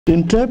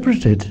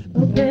Interpret it.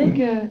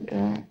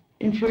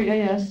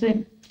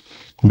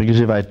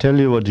 Because if I tell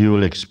you what you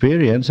will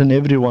experience, and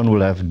everyone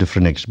will have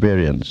different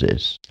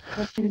experiences.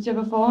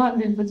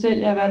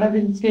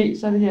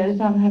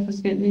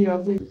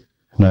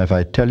 Now, if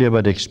I tell you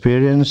about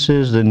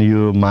experiences, then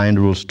your mind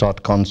will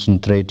start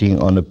concentrating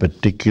on a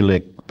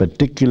particular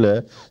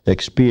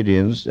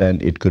experience,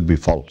 and it could be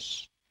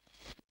false.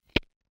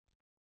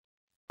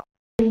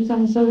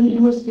 Så vil I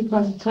måske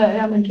koncentrere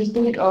jer om en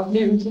bestemt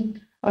oplevelse,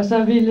 og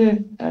så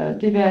ville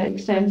det være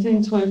et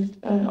sanseindtryk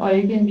og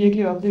ikke en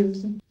virkelig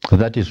oplevelse.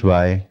 That is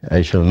why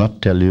I shall not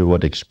tell you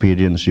what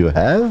experience you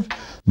have,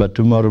 but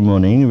tomorrow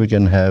morning we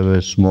can have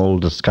a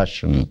small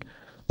discussion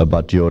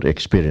about your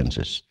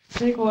experiences.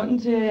 Det er grunden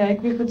til, at jeg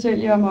ikke vil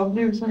fortælle jer om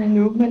oplevelserne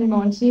nu, men i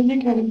morgen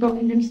tidlig kan vi få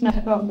en lille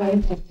snak om, hvad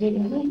det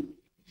er.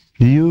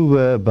 You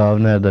were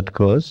Bhavna at that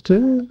course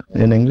too,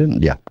 in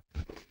England? Yeah.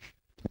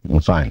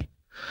 Fine.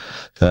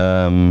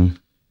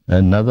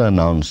 Another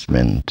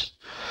announcement.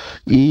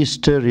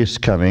 Easter is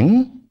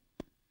coming.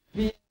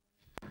 Vi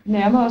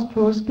nærmer os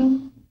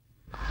påsken.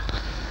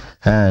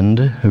 And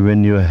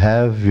when you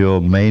have your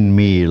main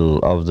meal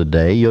of the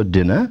day, your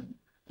dinner,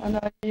 og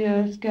når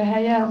I skal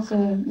have jeres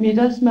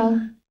middagsmad,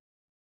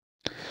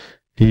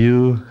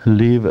 you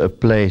leave a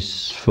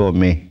place for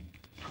me.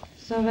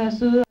 Så vær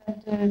sød at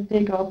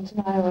dække op til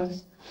mig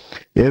også.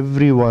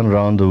 Everyone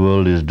around the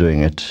world is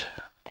doing it.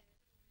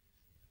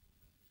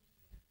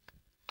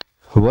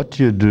 What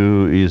you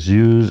do is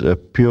use a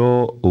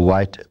pure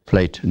white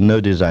plate, no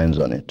designs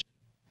on it.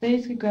 Det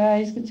I skal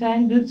gøre, I skal tage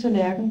en hvid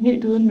tallerken,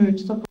 helt uden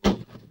mønster på.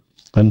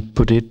 And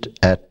put it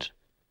at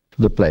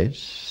the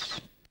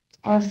place.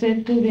 Og sæt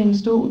det ved en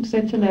stol,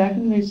 sæt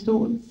tallerkenen ved en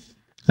stol.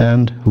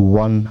 And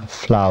one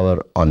flower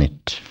on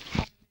it.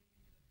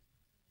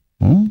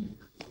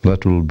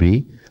 That will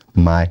be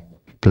my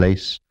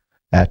place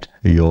at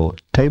your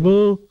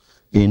table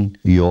in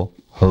your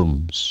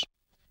homes.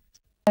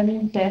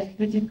 Min plads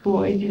ved dit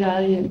bord i dit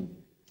eget hjem.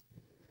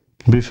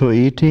 Before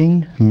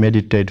eating,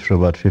 meditate for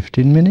about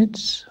 15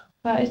 minutes.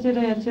 Før I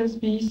sætter jer til at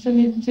spise, så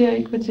mediterer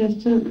I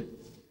kvarters tid.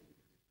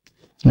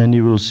 And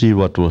you will see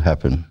what will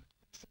happen.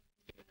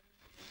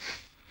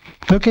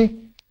 Okay?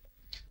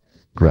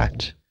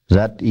 Right.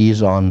 That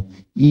is on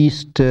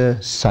Easter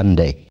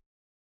Sunday.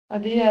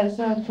 Og det er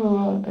altså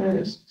på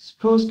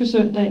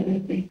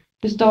påskesøndagen.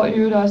 Det står i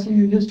øvrigt også i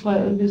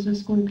nyhedsbrevet, hvis jeg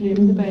skulle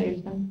glemme det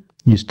bagefter.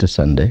 Easter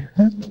Sunday.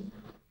 Huh?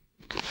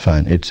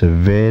 Fine. It's a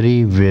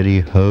very,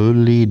 very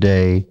holy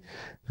day,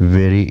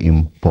 very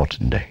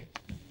important day.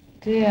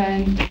 Det er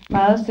en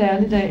meget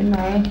særlig dag, en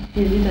meget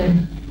hellig dag.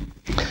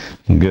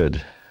 Good.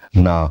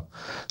 Now,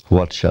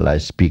 what shall I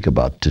speak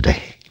about today?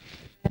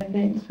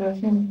 Dagens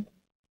spørgsmål.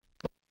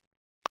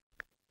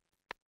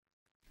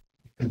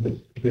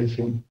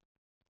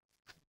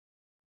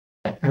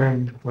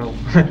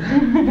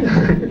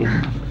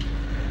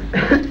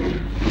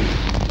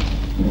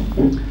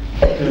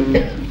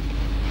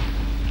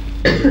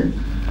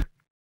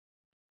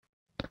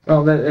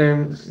 Well,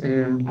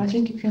 I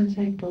think you can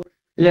take both.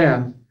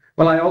 Yeah.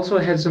 Well, I also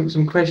had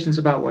some questions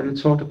about what you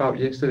talked about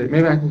yesterday.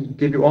 Maybe I can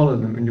give you all of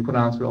them and you could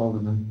answer all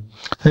of them.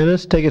 Hey,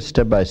 let's take it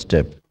step by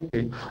step.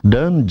 Okay.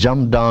 Don't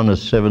jump down a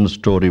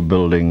 7-story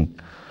building.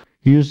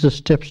 Use the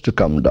steps to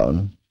come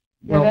down.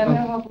 Jeg vil med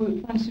at hoppe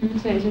ud fra en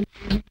 7-etage.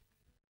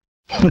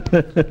 Så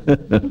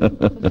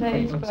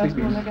tag et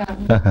spørgsmål ad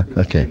gangen.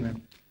 Okay.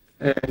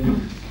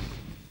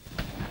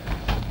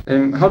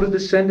 How do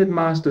descended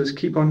masters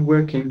keep on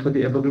working for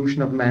the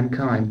evolution of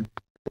mankind?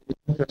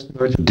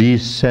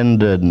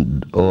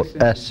 Descended or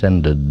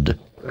ascended?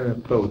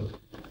 Both.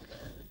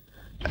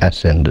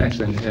 Ascended.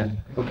 Ascended, yeah.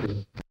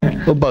 Okay.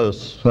 Or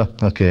both.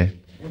 Okay.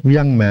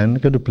 Young man,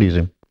 could you please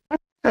him?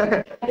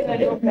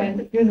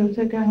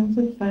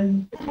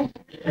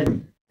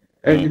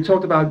 You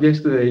talked about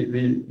yesterday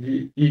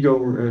the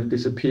ego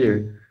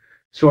disappeared.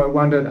 So I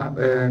wondered,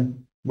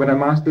 when a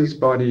master's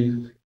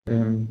body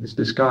is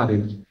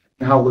discarded,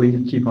 how will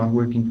he keep on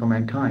working for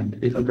mankind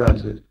if he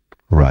does it?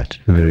 Right,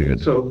 very good.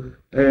 So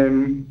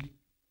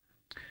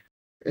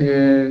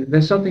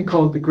there's something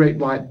called the Great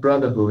White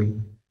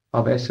Brotherhood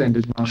of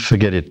Ascended Masters.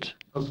 Forget it.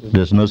 Okay.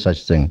 There's no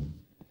such thing.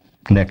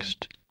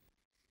 Next.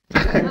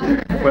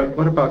 Well,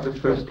 what about the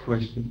first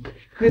question?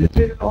 Vil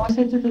du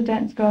oversætte til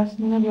dansk også?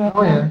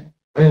 Ja.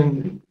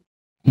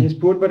 Jeg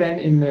spurgte, hvordan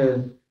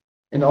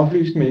en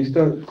oplyst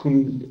mester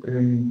kunne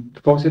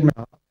fortsætte med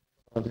at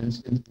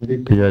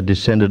Yeah,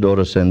 descended or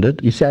ascended.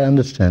 You see, I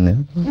understand it.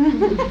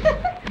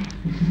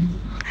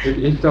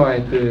 Efter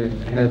at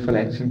han havde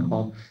forladt sin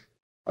krop.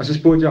 Og så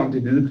spurgte jeg om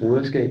det hvide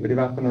broderskab, og det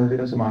var for noget,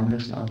 der så mange, der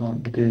snakkede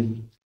om.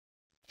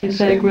 Det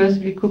sagde Gud,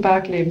 at vi kunne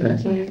bare glemme det,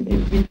 så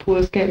et hvidt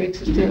broderskab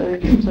eksisterede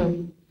ikke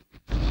som.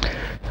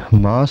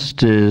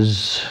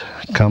 Masters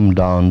come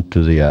down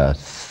to the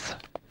earth.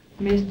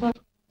 Mestre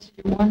til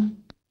jorden.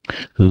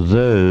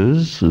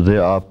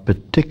 There are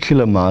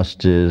particular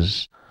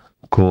masters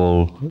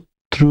called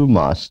true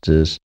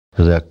masters.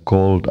 They're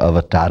called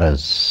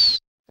avatars.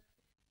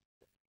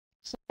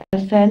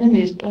 Sande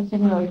mestre,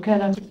 som jeg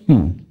kalder.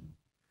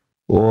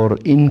 Or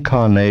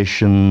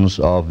incarnations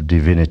of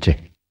divinity.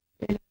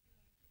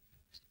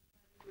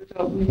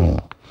 guddommelige.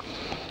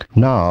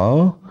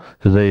 Now,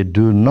 they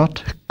do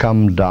not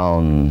come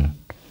down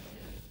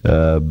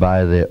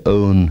by their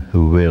own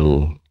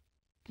will,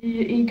 De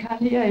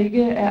inkarnerer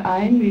ikke af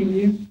egen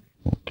vilje,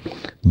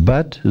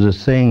 but the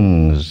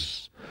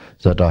things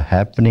that are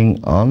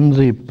happening on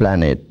the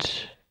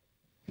planet,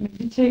 men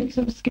de ting,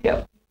 som sker,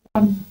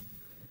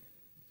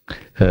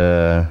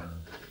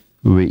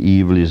 where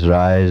evil is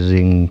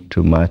rising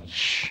too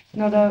much,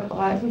 når der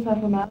rejser sig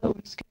for meget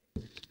ondskab,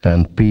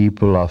 and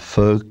people are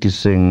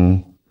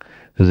focusing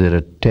their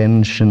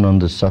attention on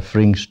the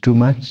sufferings too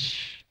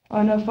much,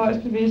 og når folks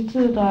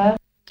bevidsthed drejer,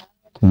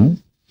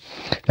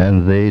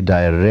 and they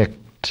direct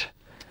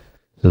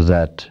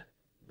that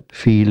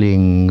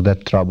feeling,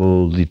 that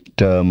trouble, the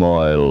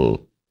turmoil,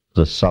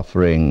 the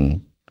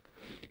suffering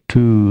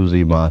to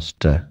the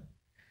master.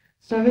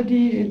 så vil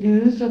de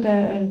lidelser,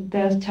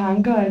 deres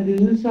tanker af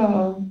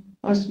lidelser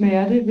og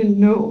smerte vil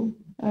nå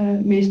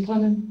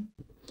mestrene.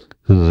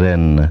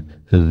 Then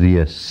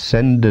the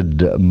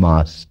ascended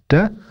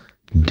master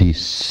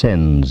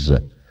descends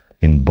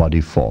in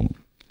body form.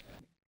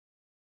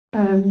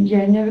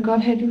 Jan, jeg vil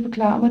godt have, at du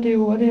forklarer mig det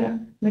ord der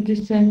med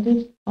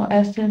descended og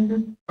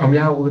ascended. Om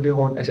jeg har ordet det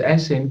rundt, altså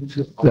ascend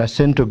betyder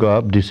Ascend to go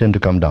up, descend to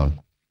come down.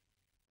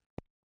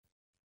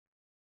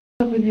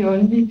 Så vil de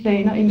åndelige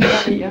planer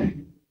inkarnere.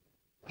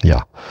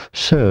 Yeah.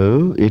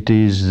 So it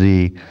is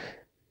the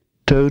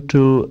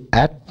total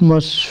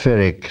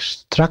atmospheric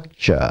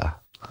structure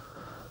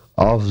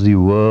of the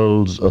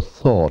world's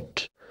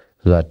thought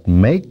that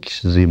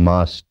makes the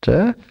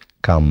master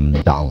come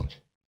down.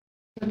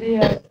 Så det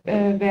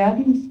er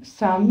verdens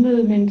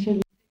samlede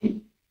mentalitet,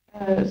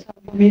 som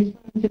får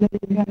mestrene til at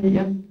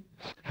inkarnere.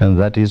 And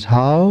that is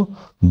how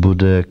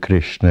Buddha,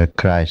 Krishna,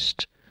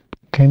 Christ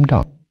came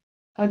down.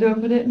 Og det var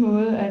på den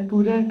måde, at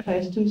Buddha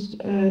Kristus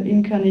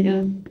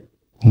inkarnerede.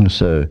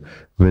 So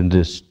when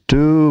there's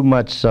too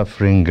much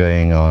suffering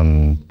going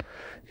on,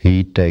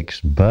 he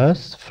takes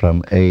birth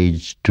from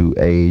age to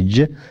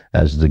age,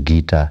 as the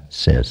Gita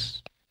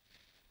says.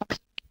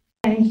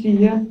 Han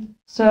siger,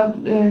 så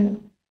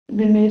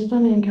vil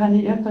mestrene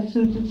inkarnere fra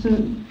tid til tid,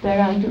 hver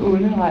gang det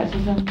onde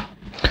rejser sig.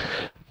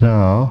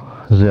 Now,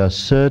 there are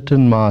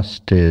certain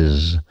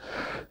masters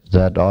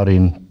that are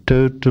in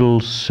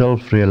total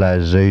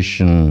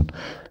self-realization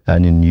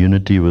and in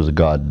unity with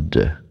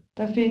God.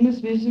 Der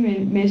findes visse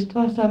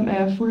mestre, som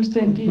er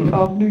fuldstændig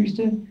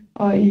oplyste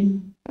og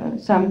i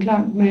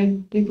samklang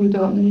med det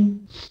guddommelige.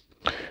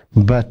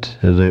 But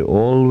they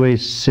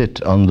always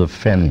sit on the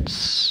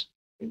fence.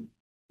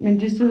 Men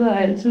de sidder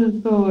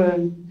altid på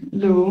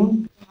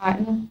lågen,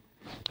 hegnet.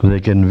 They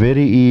can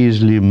very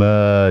easily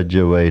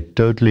merge away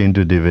totally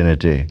into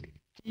divinity.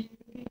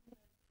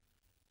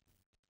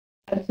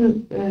 Altid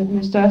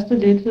med største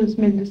lethed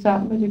smelte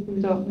sammen med det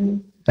guddommelige.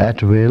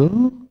 At will.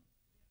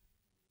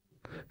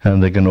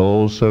 And they can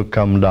also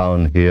come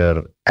down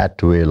here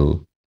at will.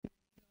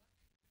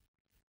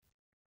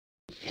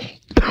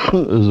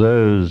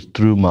 Those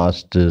true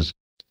masters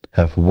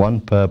have one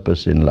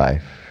purpose in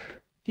life.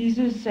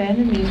 Disse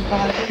sande mestre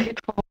har et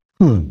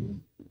formål,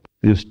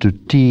 Is to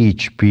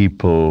teach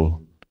people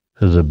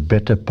the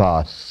better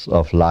path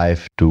of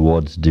life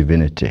towards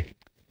divinity.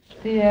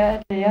 det er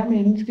at lære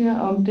mennesker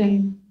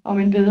om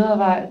en bedre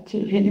vej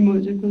hen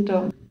imod det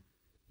guddommelige.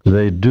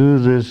 They do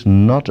this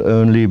not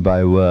only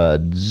by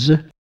words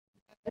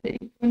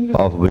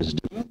of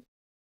wisdom,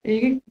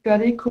 Gør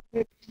det ikke kun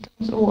med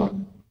visdomsord,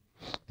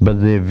 but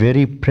their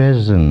very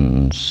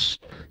presence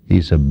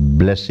is a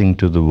blessing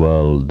to the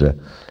world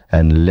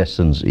and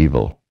lessens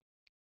evil.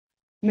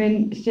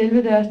 men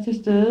selve deres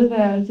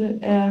tilstedeværelse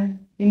er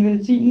en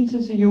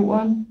velsignelse til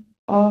jorden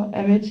og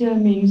er med til at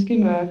mindske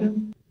mørket.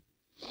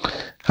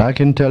 I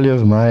can tell you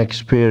of my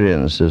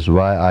experiences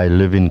why I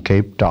live in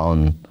Cape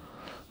Town,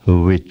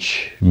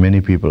 which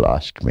many people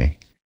ask me.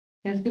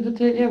 Jeg skal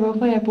fortælle jer,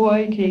 hvorfor jeg bor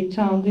i Cape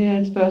Town. Det er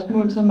et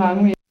spørgsmål, som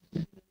mange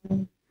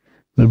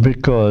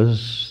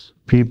Because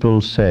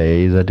people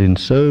say that in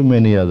so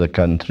many other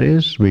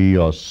countries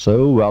we are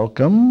so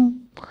welcome,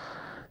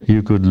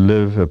 you could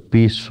live a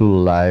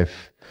peaceful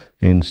life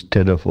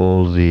instead of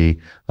all the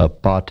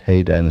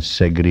apartheid and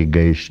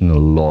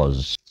segregational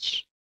laws.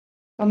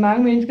 Og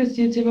mange mennesker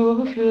siger til mig,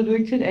 hvorfor flytter du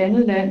ikke til et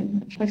andet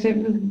land? For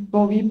eksempel,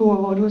 hvor vi bor,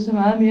 hvor du er så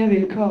meget mere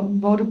velkommen.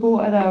 Hvor du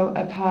bor, er der jo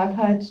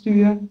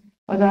apartheidstyre,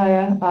 og der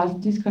er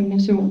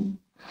racediskrimination.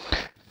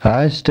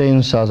 I stay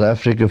in South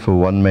Africa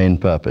for one main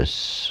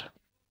purpose.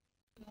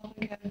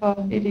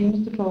 For et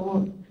eneste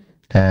formål.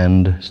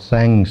 And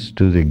thanks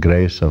to the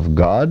grace of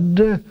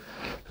God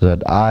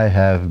that I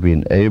have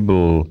been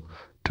able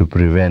to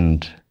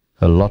prevent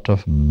a lot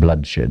of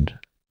bloodshed.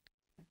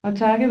 Og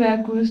takket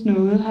være Guds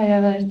nåde har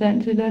jeg været i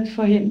stand til at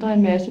forhindre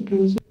en masse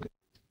blodsudgivelse.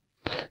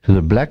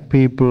 The black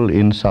people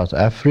in South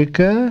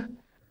Africa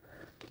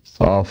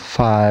are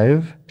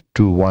 5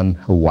 to 1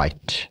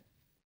 white.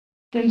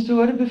 Den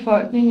sorte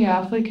befolkning i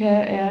Afrika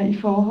er i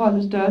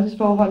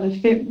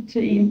størrelsesforholdet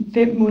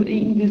 5 mod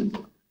 1 hvid.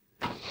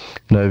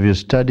 Now if you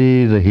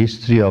study the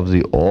history of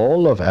the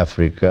all of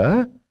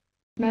Africa,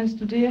 Man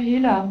studerer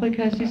hele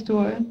Afrikas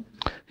historie.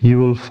 you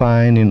will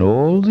find in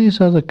all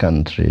these other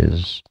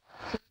countries,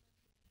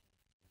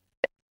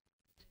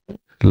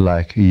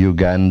 like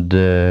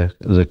Uganda,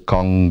 the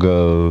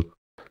Congo,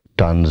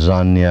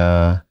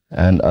 Tanzania,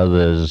 and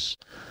others,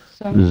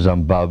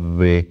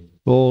 Zimbabwe,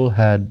 all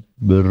had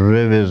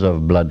rivers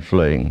of blood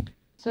flowing.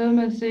 Så vil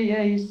man se,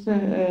 at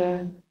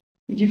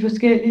i de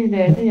forskellige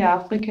lande i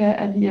Afrika,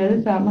 at de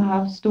alle sammen har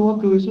haft store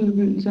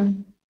blodsudgydelser.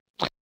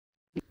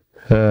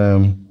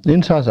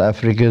 In South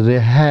Africa, there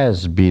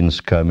has been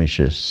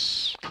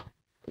skirmishes,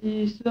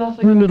 I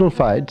Sydafrika, little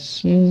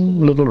fights,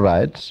 little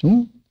riots,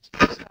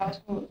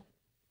 slagsmål,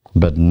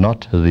 but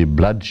not the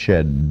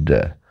bloodshed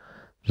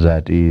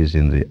that is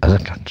in the other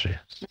countries.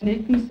 men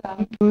ikke den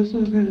samme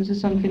blodsudgydelse,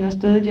 som finder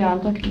sted i de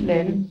andre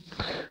lande.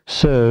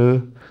 So,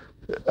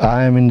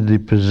 I am in the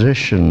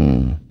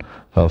position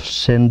of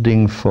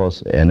sending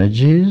forth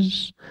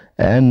energies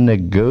and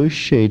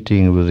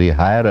negotiating with the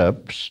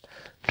higher-ups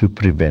to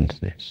prevent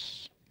this.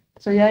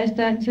 Så jeg er i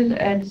stand til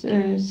at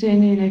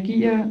sende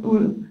energier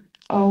ud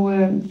og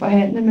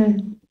forhandle med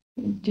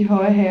de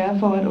høje herrer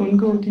for at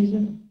undgå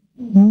disse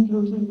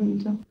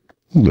blodsudgydelser.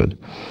 Good.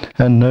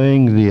 And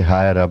knowing the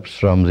higher-ups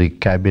from the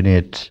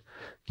cabinet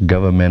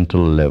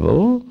governmental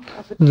level,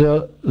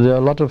 there are a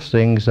lot of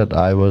things that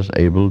I was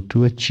able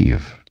to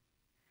achieve.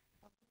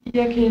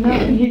 Jeg kender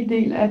en hel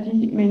del af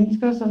de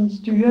mennesker, som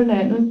styrer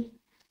landet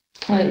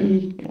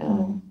i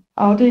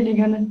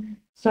afdelingerne,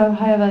 så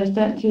har jeg været i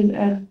stand til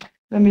at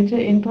være med til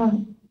at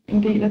ændre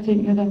en del af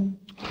tingene der.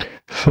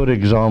 For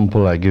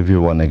example, I give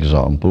you one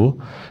example.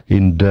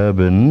 In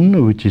Durban,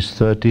 which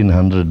is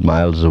 1,300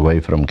 miles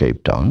away from Cape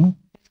Town, Jeg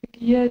skal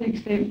give jer et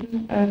eksempel.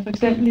 For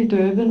eksempel i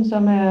Durban,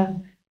 som er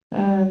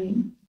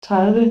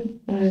 30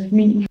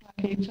 mil fra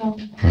Cape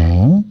Town.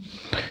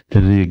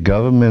 the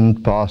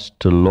government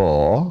passed a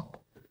law,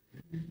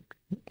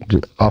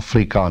 the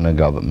Afrikaner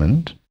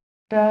government,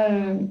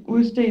 Der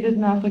udstedte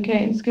den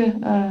afrikanske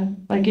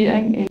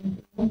regering en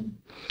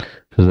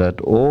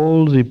that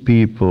all the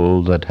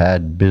people that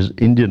had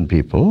Indian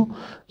people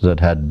that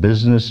had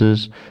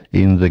businesses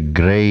in the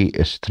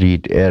Grey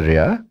Street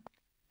area,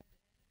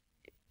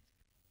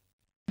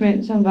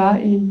 mænd, som var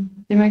i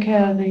det, man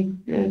kalder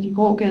de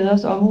grå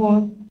gaders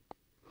område.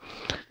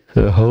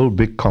 a whole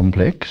big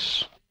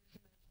complex,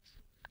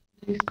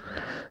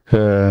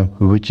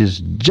 which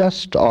is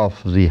just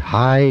off the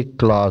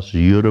high-class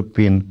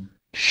European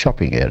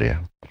shopping area.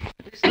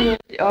 Det stod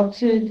op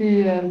til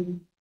det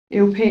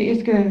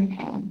europæiske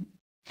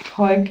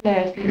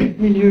højklasse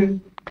miljø.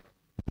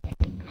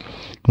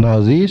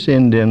 Now these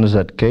Indians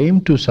that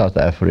came to South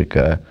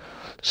Africa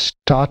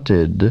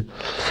started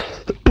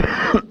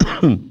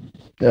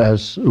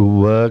as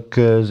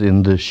workers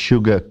in the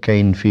sugar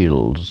cane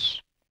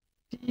fields.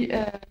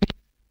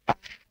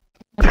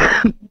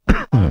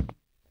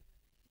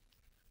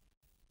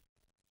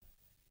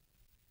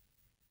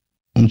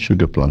 De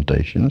Sugar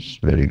plantations,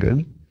 very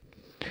good.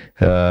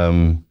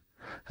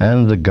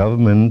 And the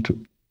government,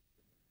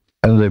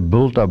 and they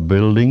built up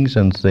buildings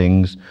and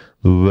things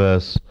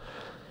worth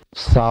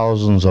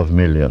thousands of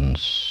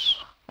millions.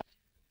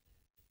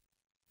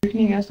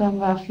 bygninger, som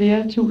var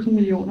flere tusind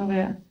millioner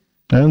værd.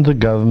 And the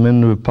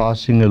government were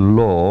passing a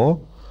law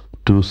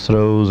to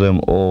throw them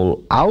all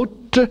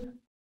out.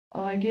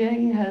 Og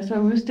regeringen havde så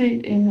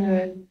udstedt en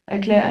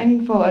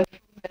erklæring for at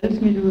få alle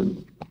smidt ud.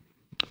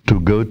 To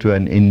go to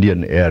an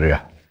Indian area,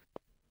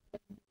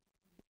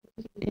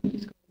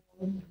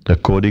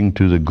 according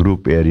to the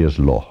group area's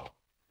law.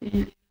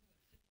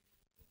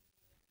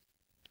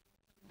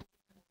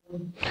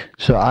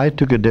 So I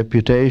took a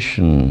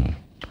deputation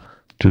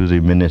to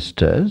the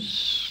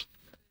ministers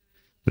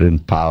in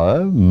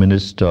power,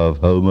 Minister of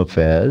Home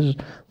Affairs,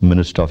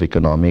 Minister of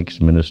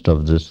Economics, Minister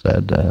of this,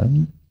 that,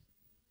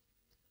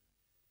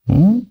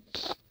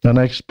 and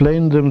I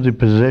explained them the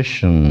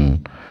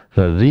position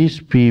that these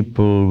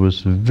people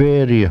with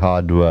very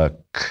hard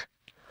work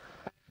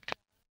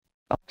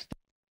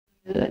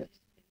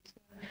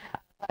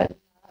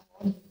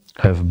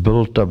have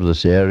built up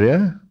this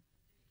area,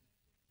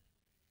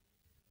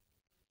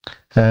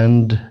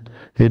 and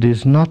it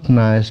is not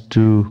nice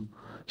to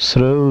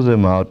throw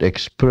them out,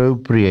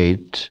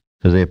 expropriate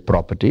their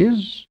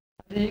properties.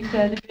 Det er ikke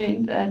særlig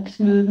pænt at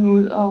smide dem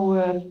ud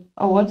og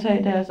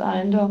overtage deres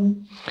ejendom.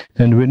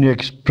 And when you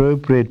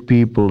expropriate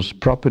people's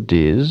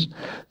properties,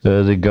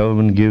 the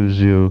government gives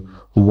you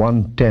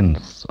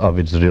 1/10 of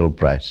its real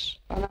price.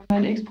 Og når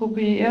man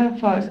eksproprierer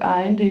folks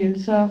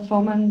ejendel, så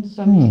får man,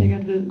 som I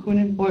sikkert ved, kun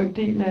en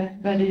brøkdel af,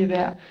 hvad det er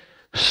værd.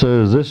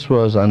 So this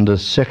was under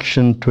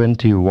Section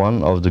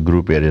 21 of the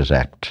Group Areas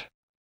Act.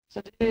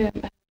 Så det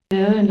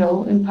lavede en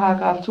lov, en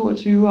paragraf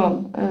 22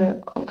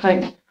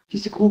 omkring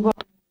disse grupper.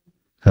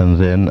 And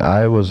then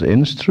I was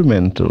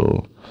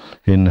instrumental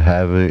in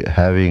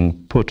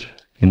having put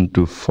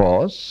into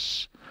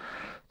force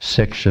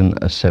Section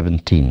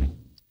 17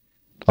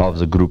 of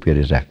the Group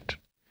Areas Act.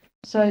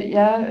 Så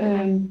jeg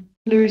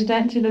blev i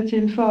stand til at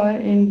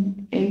tilføje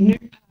en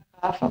ny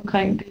paragraf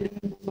omkring det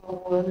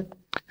område.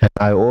 And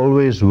I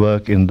always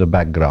work in the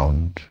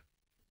background.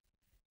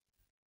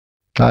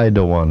 I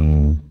don't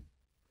want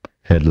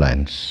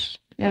headlines.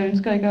 Jeg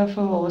ønsker ikke at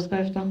få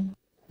overskrifter.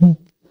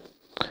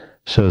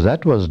 So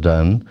that was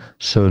done.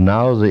 So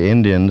now the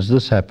Indians,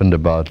 this happened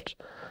about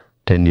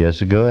 10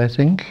 years ago, I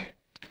think.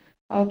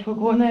 Og på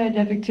grund af, at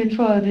jeg fik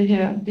tilføjet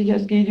det her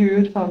skete i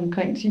øvrigt for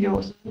omkring 10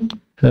 år siden,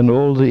 And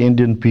all the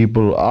Indian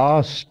people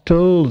are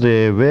still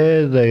there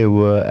where they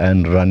were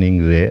and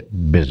running their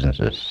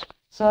businesses.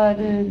 så er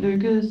det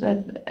lykkedes, at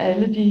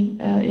alle de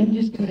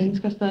indiske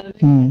mennesker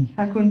stadigvæk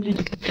har kunnet blive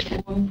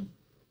store.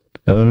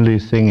 The only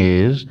thing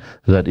is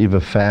that if a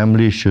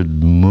family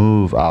should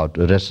move out,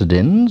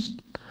 residents,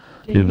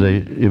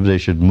 if they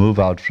should move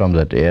out from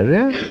that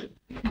area,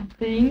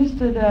 Det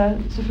eneste, der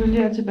selvfølgelig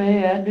er tilbage,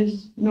 er, at hvis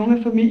nogle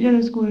af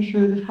familierne skulle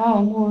flytte fra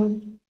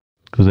området,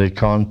 they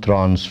can't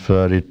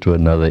transfer it to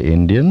another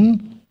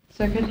Indian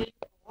så kan de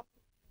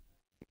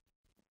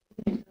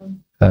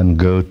and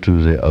go to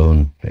their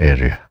own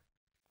area.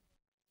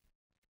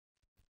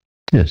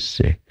 Yes,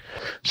 see.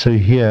 So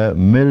here,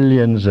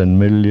 millions and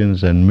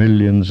millions and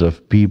millions of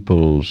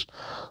people's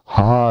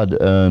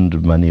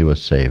hard-earned money was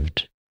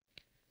saved.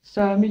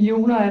 Så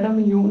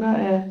millioner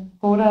af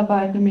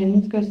hårdarbejdende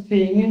menneskers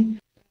penge.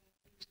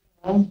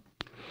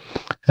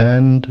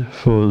 And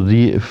for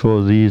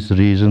these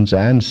reasons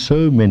and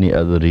so many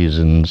other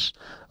reasons,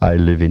 I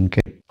live in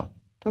Cape Town.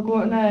 På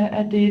grund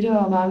af dette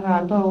og mange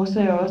andre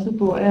årsager også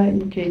bor jeg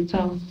i Cape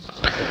Town.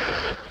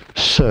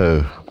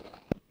 So,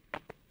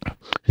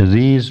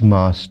 these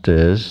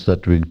masters,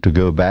 to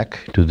go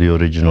back to the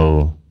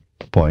original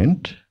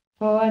point,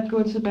 For at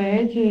gå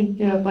tilbage til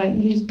det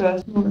oprindelige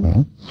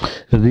spørgsmål.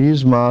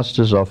 These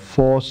masters are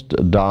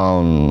forced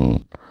down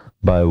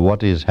by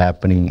what is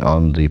happening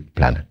on the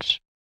planets.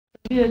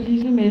 Bliver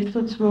disse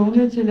mestre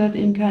tvunget til at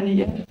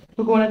inkarnere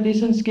på grund af det,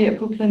 som sker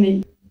på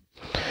planeten.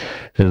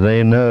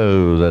 They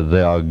know that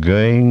they are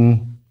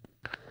going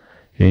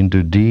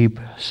into deep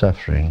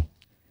suffering.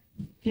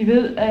 De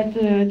ved, at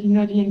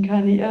når de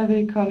inkarnerer,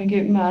 vil komme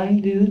igennem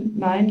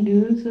megen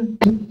lidelse.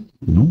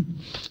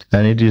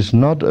 And it is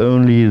not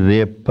only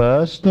their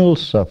personal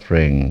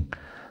suffering,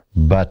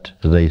 but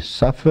they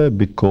suffer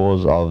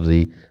because of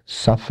the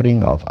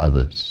suffering of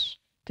others.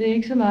 Det er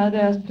ikke så meget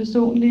deres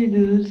personlige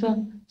lidelser,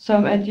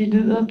 som at de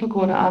lider på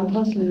grund af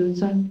andres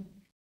lidelser.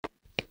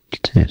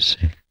 Yes.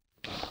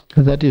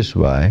 That is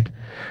why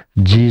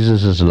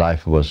Jesus'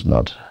 life was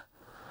not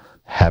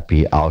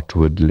happy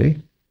outwardly.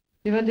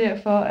 Det var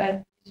derfor, at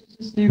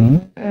Jesus' liv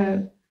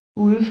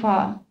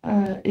udefra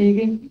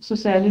ikke så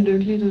særlig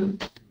lykkeligt ud.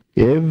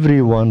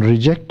 Everyone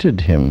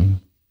rejected him.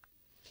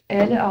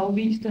 Alle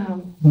afviste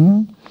ham.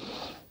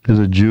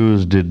 The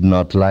Jews did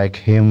not like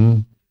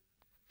him.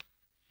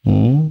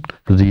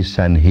 The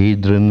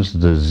Sanhedrins,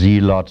 the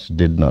Zealots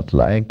did not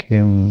like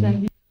him.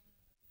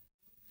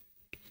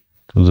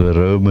 The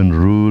Roman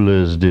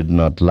rulers did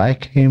not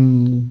like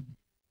him.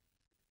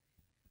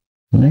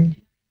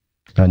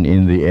 And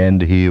in the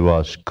end he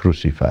was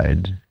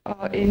crucified.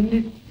 Og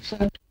endelig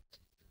så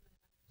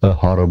A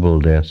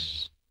horrible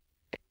death.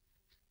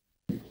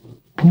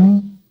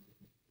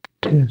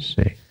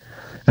 See.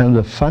 And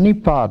the funny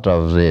part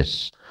of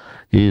this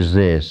is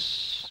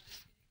this,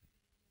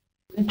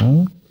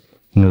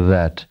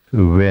 that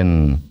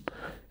when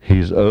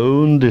his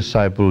own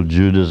disciple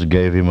Judas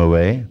gave him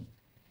away,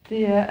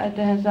 det er, at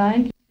da hans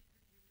egen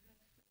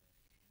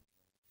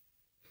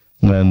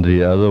and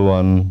the other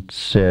one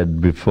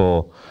said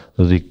before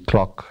the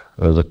clock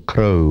or the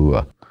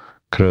crow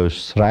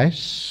crows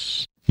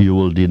thrice, you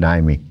will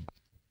deny me.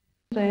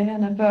 sagde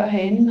han, at før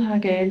hanen har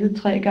galet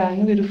 3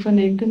 gange, vil du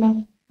fornægte mig.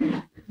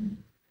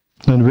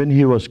 And when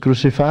he was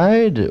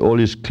crucified, all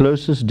his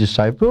closest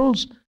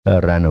disciples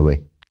ran away.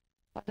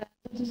 Og da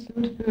han til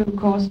slut blev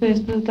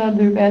korsfæstet, der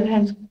løb alle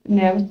hans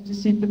nærmeste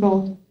disciple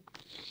bort.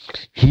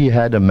 He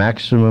had a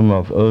maximum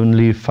of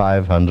only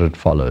 500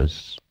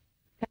 followers.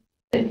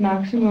 Et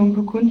maksimum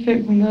på kun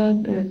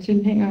 500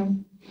 tilhængere.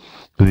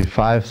 The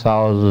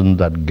 5,000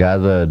 that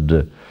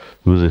gathered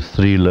with the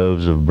 3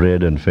 loaves of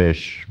bread and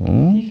fish,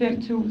 De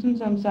 5.000,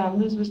 som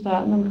samledes ved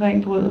starten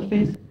omkring brød og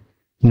fisk,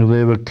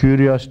 they were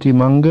curiosity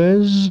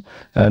mongers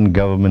and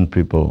government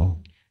people.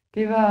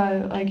 det var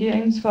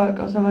regeringsfolk,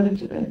 og så var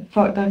det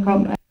folk, der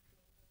kom.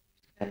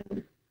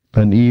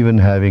 And even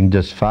having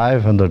just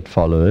 500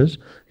 followers,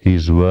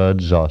 his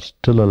words are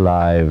still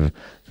alive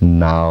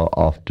now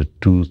after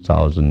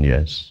 2,000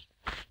 years.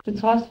 Til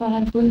trods for, at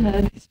han kun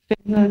havde disse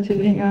 500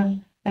 tilhængere,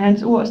 er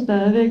hans ord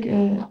stadigvæk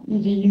i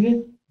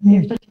live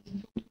efter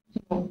disse 2.000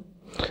 år.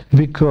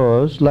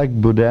 Because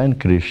like Buddha and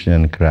Krishna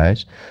and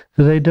Christ,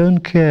 they don't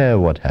care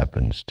what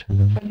happens to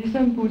them. Og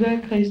ligesom Buddha,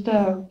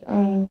 Krista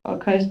og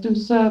Kristus,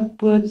 så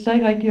bryder de sig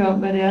ikke rigtig om,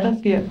 hvad det er, der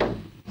sker. De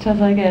tager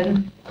sig ikke af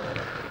det.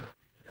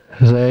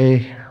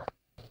 They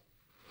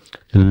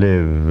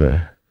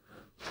live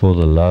for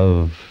the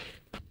love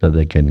that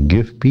they can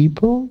give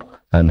people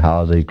and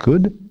how they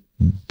could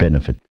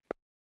benefit.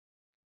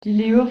 De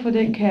lever for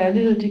den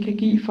kærlighed, de kan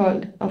give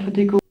folk, og for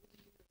det gode.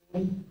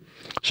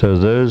 So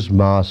those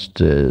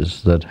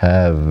masters that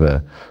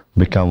have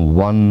become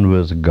one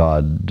with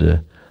God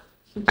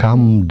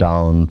come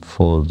down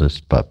for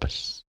this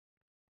purpose.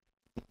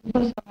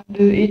 som er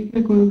blevet et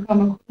med Gud,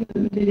 kommer kun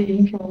ned med det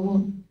ene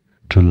formål.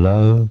 To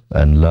love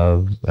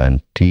and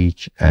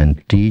teach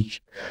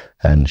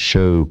and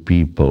show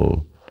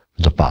people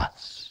the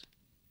path.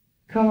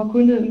 Kommer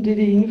kun ned med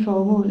det ene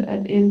formål,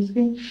 at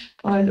elske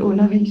og at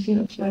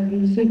undervise og at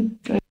vise.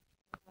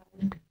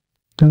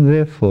 And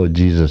therefore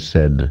Jesus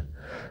said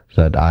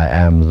that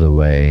I am the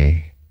way,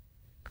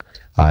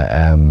 I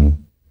am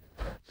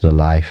the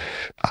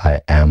life, I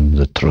am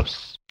the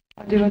truth.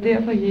 Og det var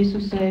derfor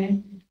Jesus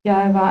sagde,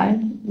 jeg er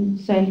vejen,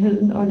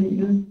 sandheden og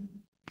livet.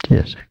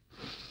 Yes.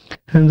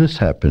 And this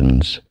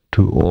happens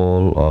to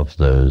all of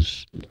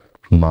those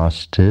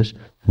masters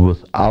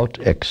without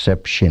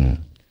exception.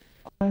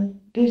 Og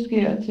det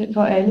sker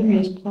for alle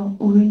mestre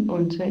uden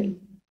undtagelse.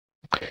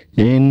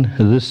 In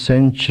this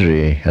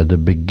century, at the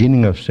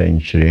beginning of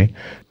century,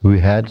 we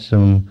had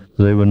some,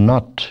 they were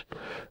not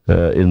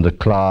in the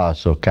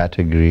class or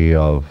category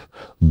of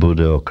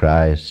Buddha or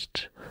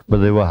Christ, but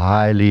they were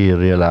highly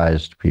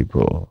realized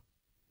people.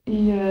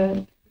 I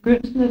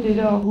begyndelsen af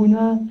dette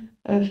århundrede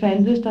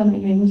fandtes der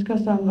mennesker,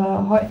 som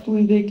var højt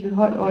udviklet,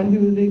 højt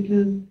åndeligt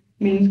udviklede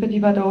mennesker.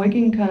 De var dog ikke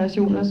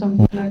inkarnationer som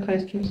Buddha og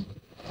Kristus.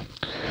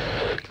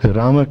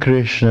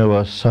 Ramakrishna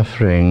was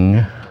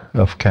suffering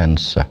of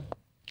cancer.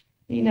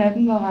 En af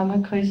dem var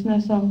Ramakrishna,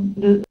 som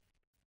led.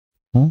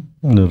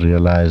 The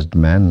realized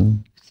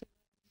man.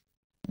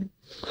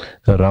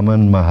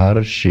 Raman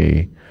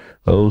Maharshi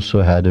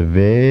also had a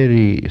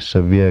very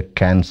severe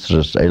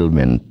cancerous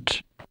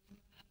ailment.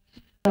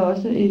 Der var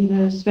også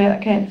en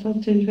svær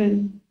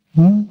cancertilfælde.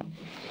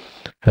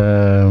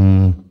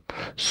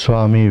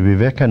 Swami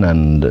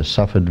Vivekananda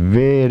suffered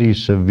very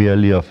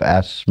severely of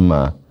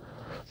asthma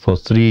for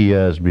 3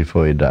 years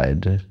before he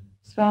died.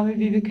 Swami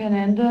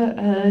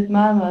Vivekananda havde et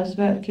meget, meget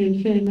svært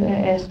tilfælde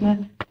af astma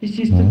de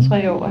sidste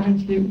 3 år af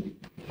hans liv.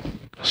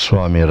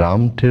 Swami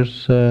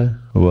Ramtirtha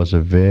was a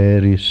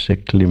very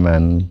sickly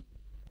man.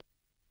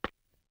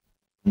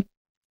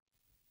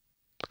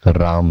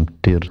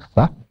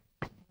 Ramtirtha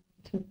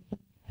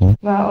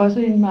var også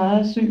en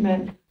meget syg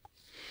mand.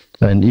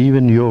 And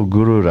even your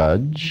Gururaj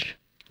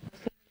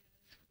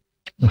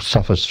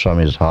suffers from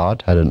his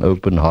heart, had an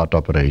open heart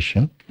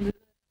operation.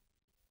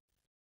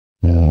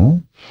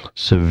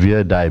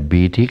 Severe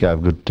diabetic,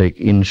 I've got to take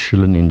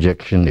insulin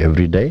injection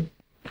every day.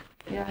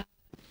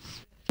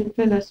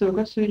 Tilfælde af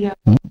sukkersyge,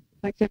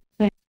 for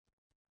eksempel.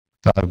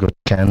 I've got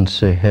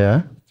cancer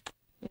here.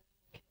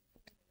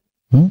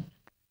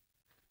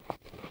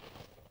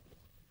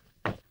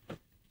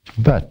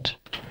 But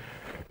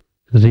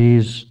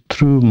these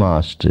true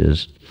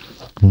masters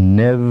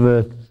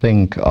never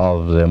think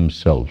of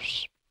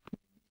themselves.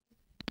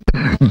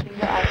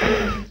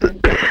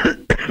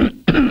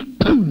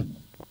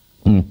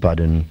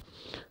 Pardon.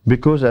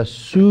 Because as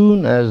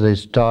soon as they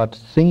start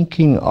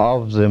thinking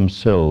of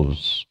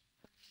themselves,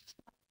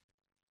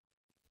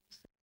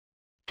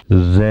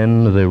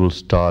 then they will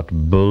start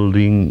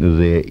building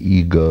their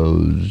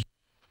egos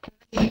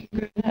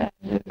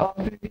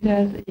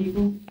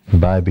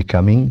by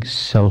becoming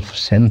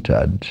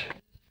self-centered.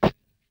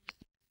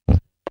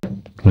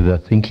 They're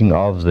thinking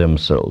of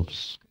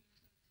themselves.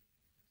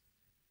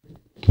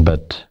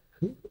 But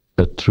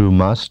a true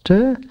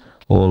master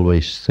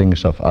always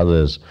thinks of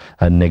others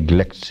and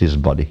neglects his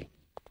body.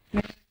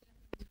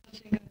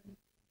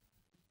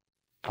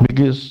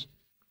 Because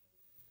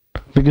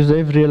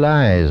they've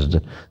realized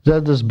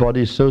that this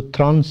body is so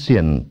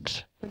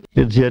transient.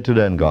 It's here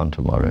today and gone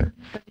tomorrow.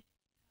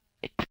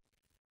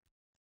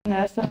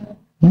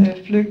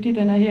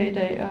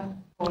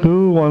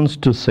 Who wants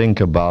to think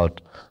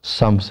about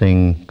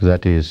something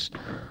that is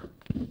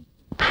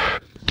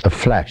a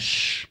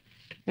flash?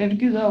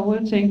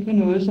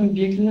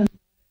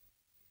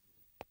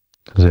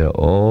 They're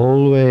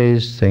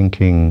always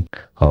thinking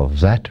of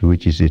that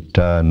which is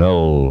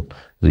eternal,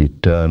 the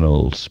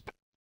eternal spirit.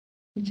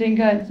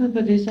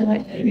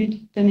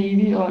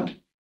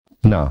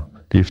 Now,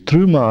 if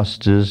true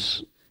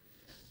masters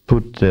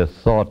put their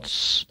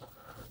thoughts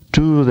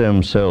to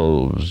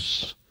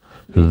themselves,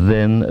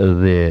 then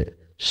their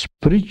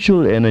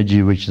spiritual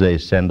energy which they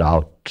send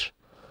out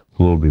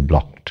will be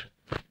blocked.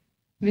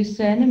 Hvis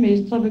sande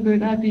mestre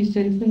begynder at blive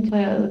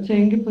selvcentreret og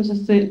tænke på sig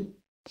selv,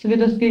 så vil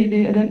der ske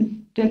det, at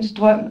den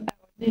strøm af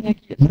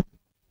energi.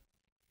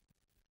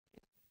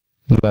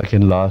 Like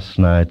in last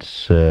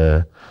night's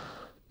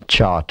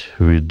chart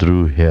we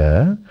drew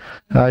here,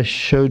 I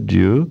showed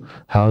you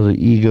how the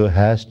ego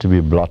has to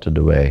be blotted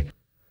away,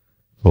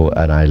 or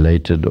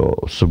annihilated,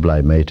 or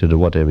sublimated, or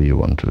whatever you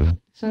want to.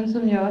 Sådan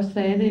som jeg også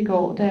sagde det i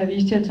går, da jeg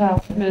viste jer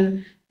tavlen med,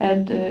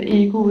 at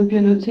egoet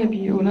bliver nødt til at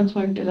blive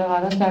undertrykt, eller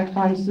rettere sagt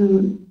renset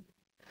ud.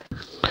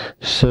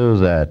 So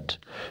that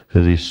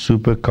the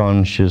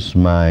superconscious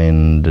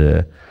mind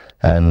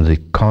and the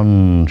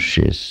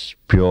conscious,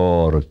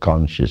 pure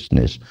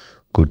consciousness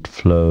could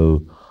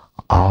flow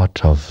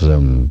out of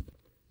them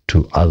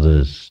to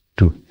others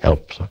to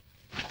help them.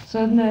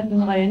 Sådan at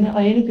den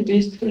rene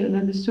bevidsthed, eller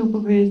det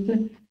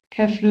superbevidste,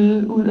 kan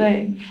flyde ud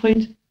af frit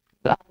til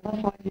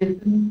andre for at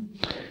hjælpe dem.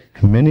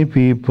 Many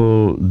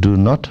people do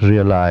not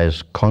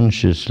realize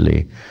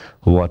consciously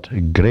what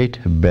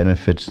great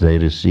benefits they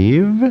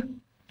receive.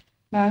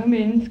 Mange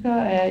mennesker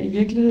er i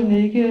virkeligheden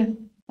ikke,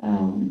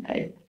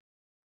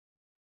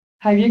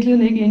 har i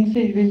virkeligheden ikke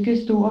indset,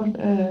 hvilke store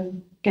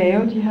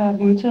gave de har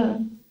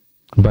modtaget.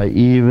 By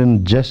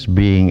even just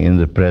being in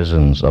the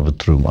presence of a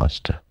true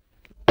master.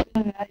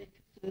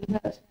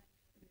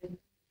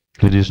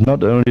 It is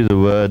not only the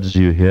words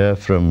you hear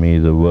from me,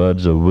 the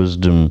words of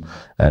wisdom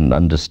and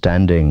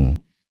understanding.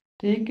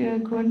 Det er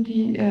ikke kun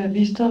de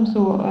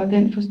visdomsord og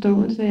den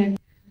forståelse, jeg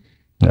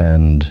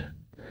and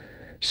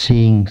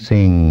seeing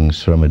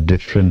things from a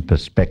different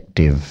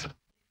perspective.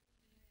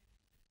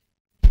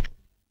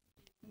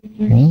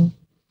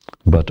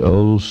 But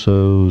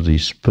also the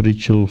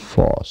spiritual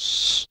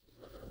force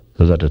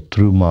that a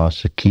true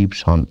master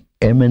keeps on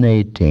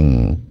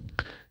emanating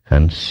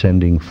and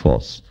sending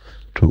forth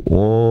to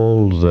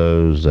all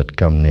those that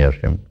come near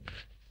him.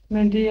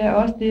 Men det er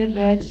også det at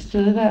være i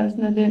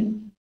tilstedeværelsen af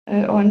den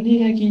åndelige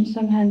energi,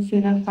 som han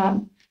sender frem,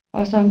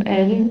 og som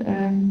alle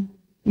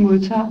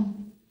modtager.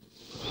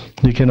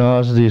 You can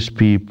ask these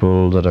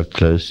people that are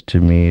close to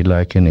me,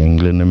 like in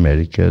England,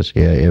 America,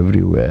 here,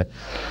 everywhere,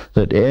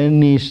 that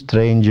any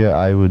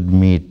stranger I would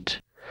meet,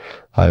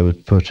 I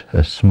would put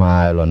a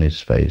smile on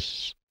his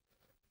face,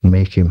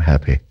 make him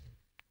happy,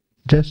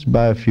 just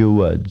by a few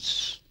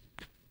words.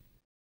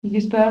 I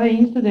kan spørge hver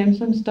eneste af dem,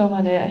 som står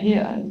mig nær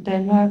her,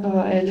 Danmark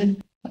og alle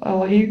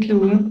over hele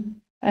kloden,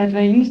 at hver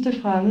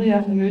eneste fremmede,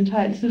 jeg har mødt,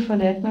 har altid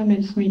forladt mig med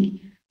et smil.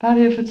 Bare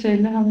ved at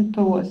fortælle ham et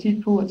par ord, sige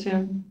et par ord til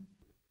ham.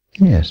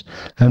 Yes,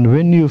 and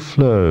when you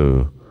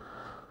flow,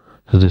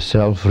 the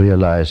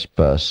self-realized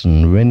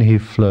person, when he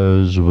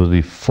flows with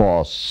the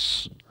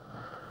force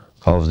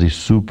of the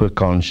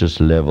superconscious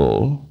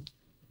level,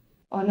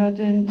 og når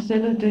den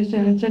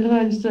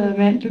selvrealiserede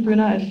mand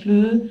begynder at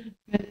flyde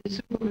med det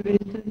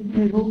superbevidste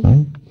niveau,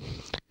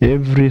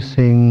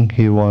 everything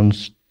he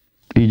wants,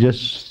 he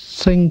just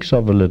thinks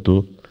of a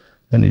little,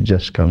 and it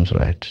just comes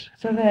right.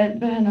 Så alt,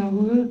 hvad han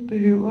overhovedet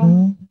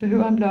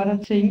behøver han blot at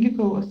tænke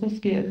på, og så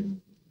sker det.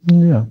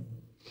 Yeah.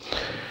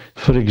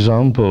 For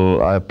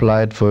example, I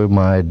applied for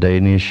my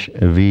Danish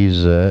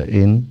visa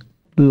in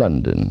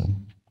London.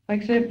 For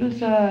eksempel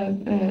så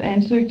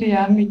ansøgte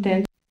jeg mit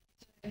danske.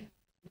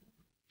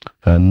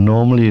 And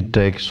normally it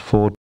takes 4